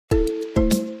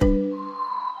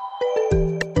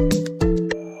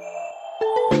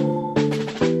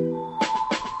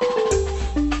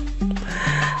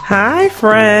Hi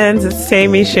friends, it's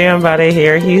Tammy Shambada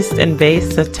here,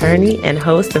 Houston-based attorney and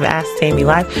host of Ask Tammy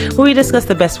Live, where we discuss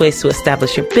the best ways to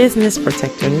establish your business,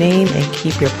 protect your name, and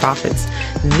keep your profits.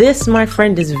 This, my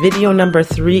friend, is video number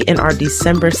 3 in our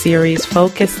December series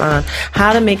focused on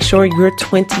how to make sure your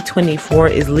 2024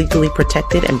 is legally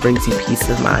protected and brings you peace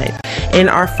of mind. In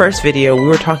our first video, we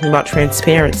were talking about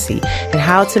transparency and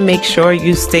how to make sure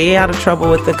you stay out of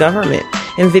trouble with the government.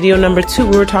 In video number 2,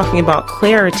 we were talking about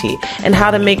clarity and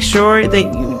how to make sure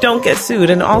that you don't get sued,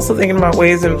 and also thinking about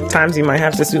ways and times you might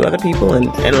have to sue other people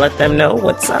and let them know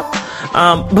what's up.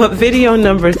 But video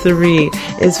number 3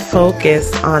 is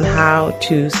focused on how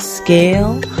to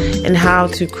scale and how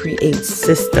to create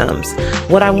systems.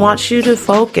 What I want you to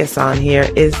focus on here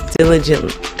is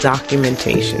diligent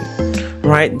documentation,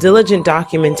 right? Diligent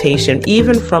documentation,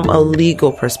 even from a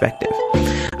legal perspective.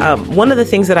 One of the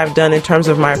things that I've done in terms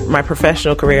of my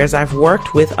professional career is I've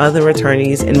worked with other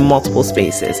attorneys in multiple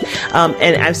spaces.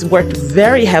 And I've worked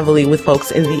very heavily with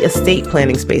folks in the estate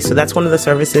planning space. So that's one of the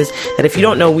services that, if you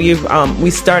don't know, we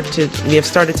have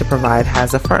started to provide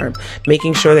as a firm,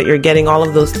 making sure that you're getting all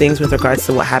of those things with regards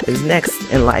to what happens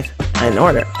next in life in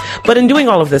order. But in doing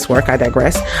all of this work, I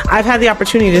digress, I've had the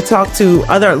opportunity to talk to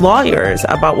other lawyers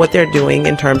about what they're doing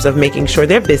in terms of making sure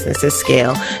their businesses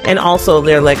scale and also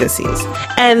their legacies.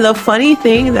 And the funny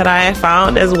thing that I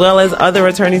found, as well as other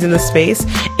attorneys in the space,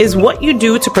 is what you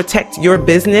do to protect your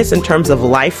business in terms of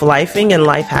lifing and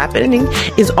life happening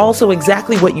is also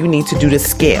exactly what you need to do to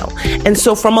scale. And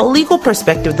so from a legal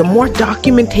perspective, the more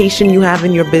documentation you have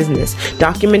in your business,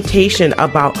 documentation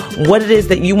about what it is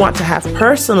that you want to have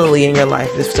personally in your life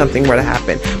if something were to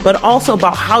happen, but also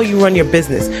about how you run your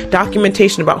business,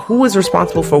 documentation about who is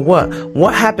responsible for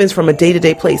what happens from a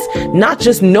day-to-day place, not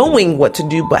just knowing what to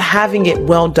do, but having it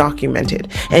well documented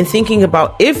and thinking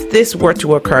about, if this were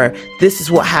to occur, this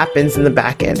is what happens in the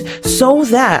back end, so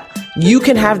that you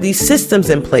can have these systems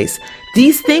in place.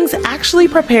 These things actually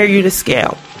prepare you to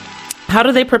scale. How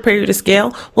do they prepare you to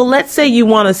scale? Well, let's say you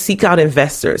want to seek out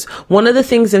investors. One of the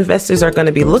things investors are going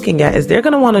to be looking at is they're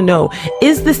going to want to know,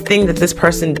 is this thing that this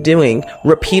person doing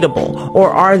repeatable, or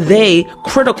are they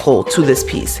critical to this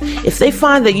piece? If they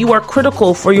find that you are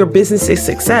critical for your business's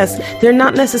success, they're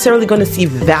not necessarily going to see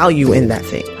value in that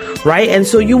thing, right? And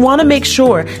so you want to make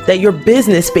sure that your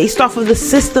business, based off of the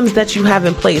systems that you have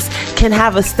in place, can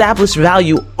have established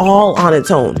value all on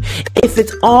its own. If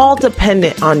it's all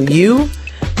dependent on you,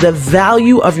 the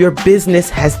value of your business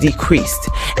has decreased,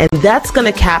 and that's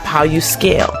going to cap how you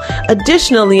scale.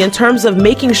 Additionally, in terms of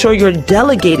making sure you're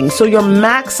delegating, so you're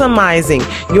maximizing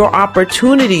your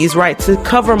opportunities, right, to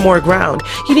cover more ground,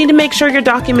 you need to make sure your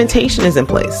documentation is in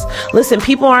place. Listen,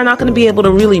 people are not going to be able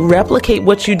to really replicate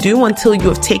what you do until you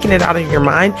have taken it out of your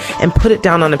mind and put it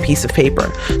down on a piece of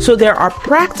paper. So there are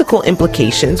practical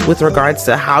implications with regards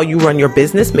to how you run your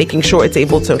business, making sure it's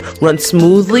able to run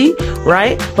smoothly,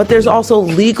 right? But there's also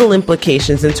legal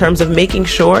implications in terms of making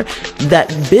sure that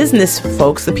business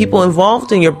folks, the people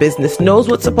involved in your business, knows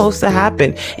what's supposed to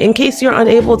happen in case you're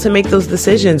unable to make those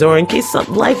decisions, or in case some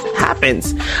life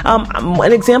happens.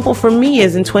 An example for me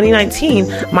is in 2019,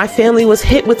 my family was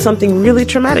hit with something really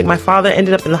traumatic. My father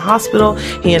ended up in the hospital.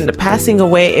 He ended up passing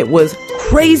away. It was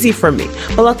crazy for me,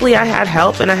 but luckily I had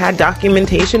help and I had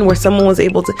documentation where someone was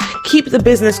able to keep the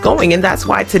business going. And that's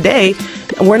why today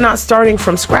we're not starting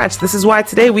from scratch. This is why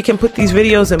today we can put these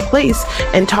videos in place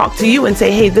and talk to you and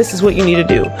say, hey, this is what you need to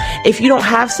do. If you don't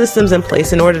have systems in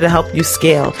place in order to help you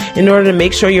scale, in order to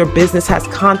make sure your business has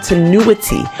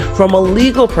continuity from a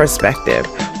legal perspective,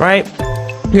 right?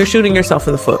 You're shooting yourself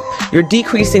in the foot. You're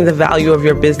decreasing the value of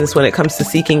your business when it comes to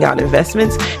seeking out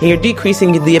investments, and you're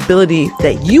decreasing the ability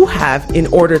that you have in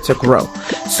order to grow.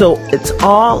 So it's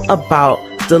all about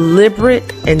deliberate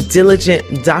and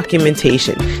diligent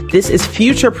documentation. This is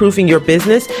future-proofing your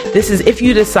business. This is if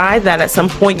you decide that at some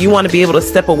point you want to be able to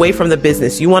step away from the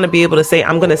business. You want to be able to say,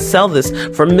 I'm going to sell this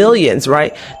for millions,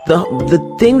 right?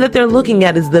 The thing that they're looking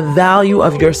at is the value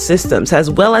of your systems, as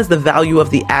well as the value of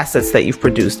the assets that you've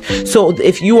produced. So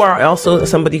if you are also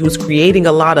somebody who's creating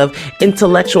a lot of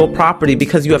intellectual property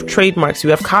because you have trademarks,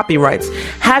 you have copyrights,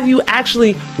 have you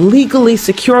actually legally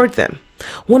secured them?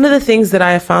 One of the things that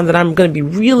I have found that I'm going to be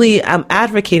really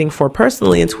advocating for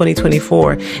personally in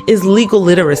 2024 is legal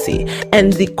literacy.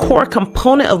 And the core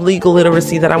component of legal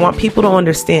literacy that I want people to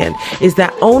understand is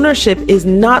that ownership is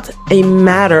not a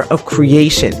matter of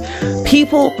creation.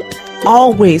 People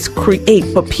always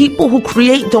create, but people who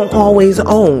create don't always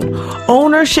own.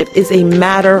 Ownership is a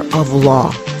matter of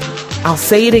law. I'll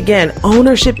say it again.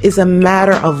 Ownership is a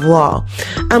matter of law.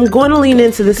 I'm going to lean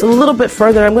into this a little bit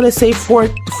further. I'm going to say for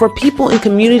people in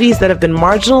communities that have been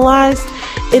marginalized,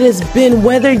 It has been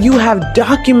whether you have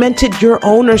documented your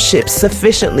ownership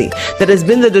sufficiently that has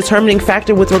been the determining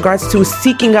factor with regards to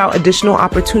seeking out additional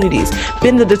opportunities,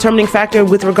 been the determining factor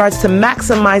with regards to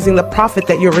maximizing the profit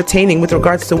that you're retaining with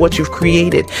regards to what you've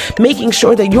created, making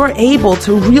sure that you're able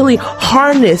to really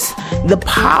harness the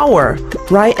power,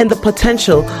 right, and the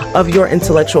potential of your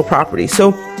intellectual property.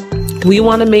 So we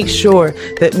want to make sure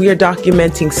that we are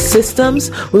documenting systems.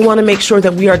 We want to make sure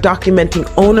that we are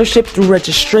documenting ownership through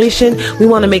registration. We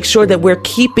want to make sure that we're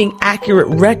keeping accurate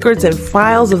records and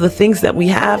files of the things that we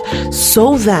have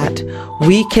so that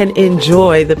we can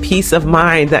enjoy the peace of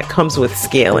mind that comes with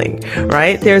scaling,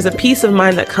 right? There's a peace of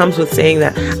mind that comes with saying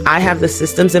that I have the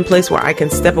systems in place where I can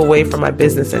step away from my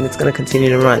business and it's going to continue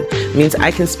to run. It means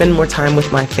I can spend more time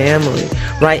with my family,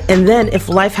 right? And then if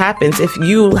life happens, if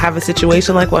you have a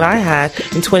situation like what I had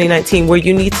in 2019 where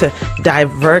you need to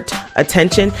divert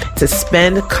attention to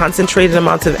spend concentrated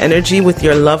amounts of energy with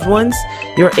your loved ones,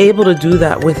 you're able to do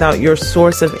that without your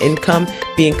source of income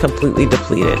being completely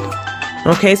depleted.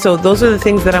 Okay, so those are the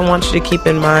things that I want you to keep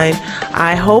in mind.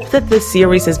 I hope that this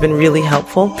series has been really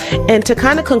helpful. And to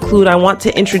kind of conclude, I want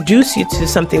to introduce you to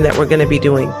something that we're going to be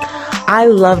doing. I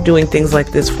love doing things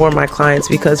like this for my clients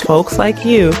because folks like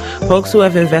you, folks who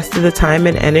have invested the time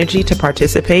and energy to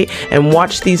participate and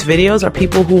watch these videos are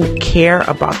people who care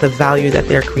about the value that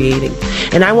they're creating.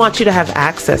 And I want you to have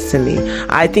access to me.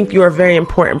 I think you're a very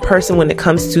important person when it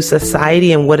comes to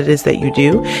society and what it is that you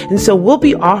do. And so we'll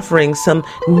be offering some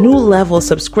new level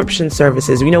subscription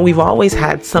services. You know, we've always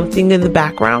had something in the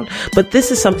background, but this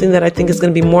is something that I think is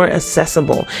going to be more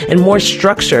accessible and more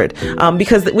structured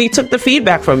because we took the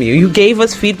feedback from you. You gave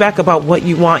us feedback about what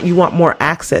you want. You want more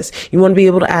access. You want to be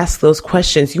able to ask those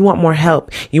questions. You want more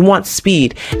help. You want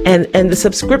speed. And the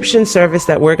subscription service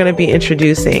that we're going to be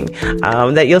introducing,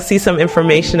 that you'll see some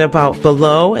information about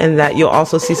below, and that you'll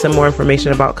also see some more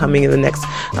information about coming in the next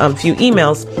few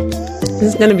emails,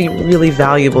 this is going to be really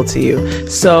valuable to you.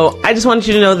 So I just wanted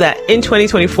you to know that in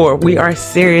 2024, we are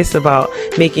serious about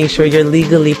making sure you're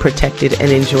legally protected and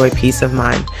enjoy peace of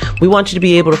mind. We want you to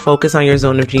be able to focus on your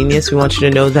zone of genius. We want you to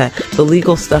know that the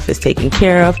legal stuff is taken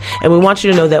care of. And we want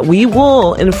you to know that we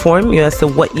will inform you as to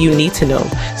what you need to know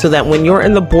so that when you're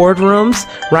in the boardrooms,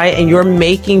 right, and you're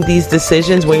making these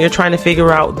decisions, when you're trying to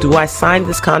figure out, do I sign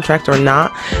this contract or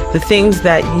not, the things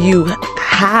that you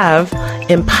have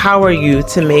empower you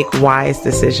to make wise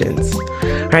decisions.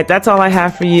 All right, that's all I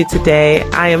have for you today.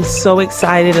 I am so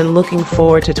excited and looking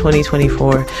forward to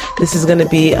 2024. This is going to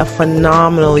be a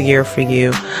phenomenal year for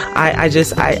you. I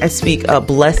speak a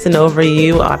blessing over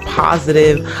you, a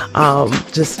positive,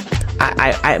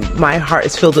 my heart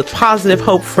is filled with positive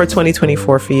hope for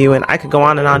 2024 for you. And I could go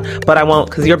on and on, but I won't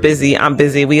because you're busy. I'm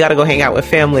busy. We got to go hang out with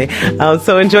family.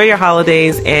 So enjoy your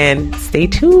holidays and stay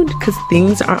tuned because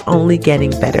things are only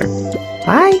getting better.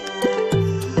 Bye.